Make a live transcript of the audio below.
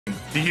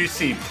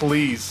DC,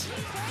 please.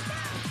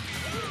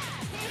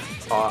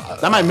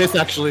 That might miss,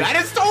 actually. That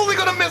is totally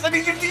gonna miss. I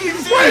need you,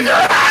 DC. What the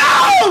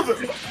hell?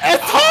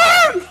 It's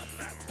hard!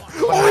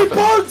 Oh, it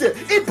bugged!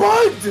 It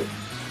bugged!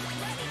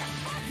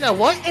 Yeah,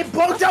 what? It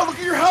bugged out! Look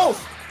at your health!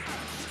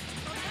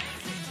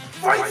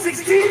 Fight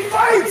 16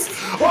 fights!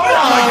 Oh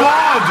my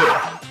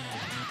god!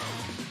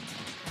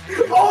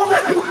 All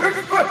that work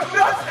for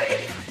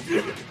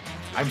nothing!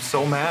 I'm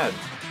so mad.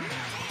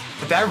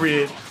 But that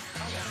read,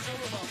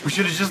 we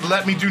should have just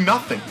let me do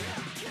nothing.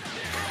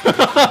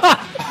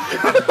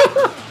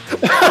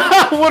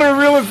 What a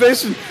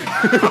realization.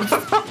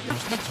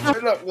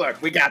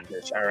 Look, we got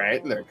this,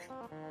 alright? Look.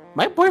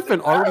 My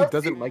boyfriend already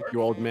doesn't like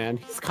you, old man.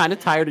 He's kind of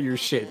tired of your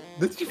shit.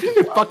 You need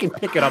to fucking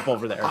pick it up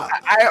over there.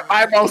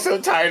 I'm also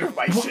tired of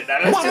my shit.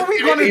 What are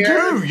we gonna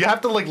do? You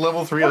have to like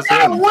level 3 us We're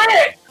gonna in.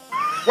 win!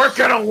 We're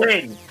gonna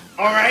win!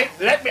 Alright?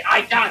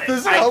 I got it.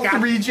 Does I health got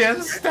it.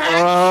 regen stack?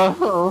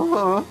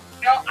 No,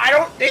 I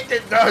don't think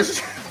it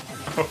does.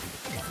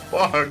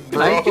 Fuck,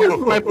 Can I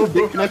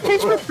bro.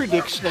 change my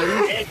prediction?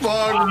 It's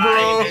Fuck, fine,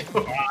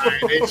 bro.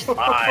 It's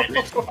fine.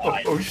 It's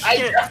fine. Oh, I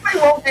shit.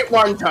 definitely won't get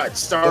one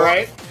touched,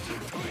 alright?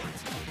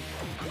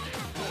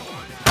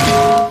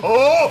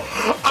 Oh!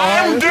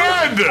 I am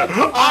dead!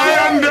 I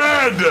am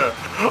dead!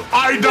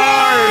 I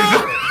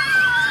died!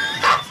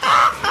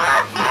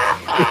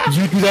 If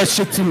you do that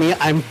shit to me,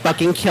 I'm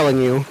fucking killing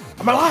you.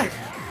 I'm alive!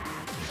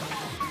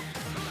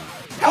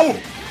 Oh!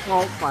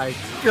 Oh my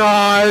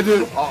god.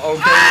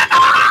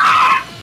 Okay.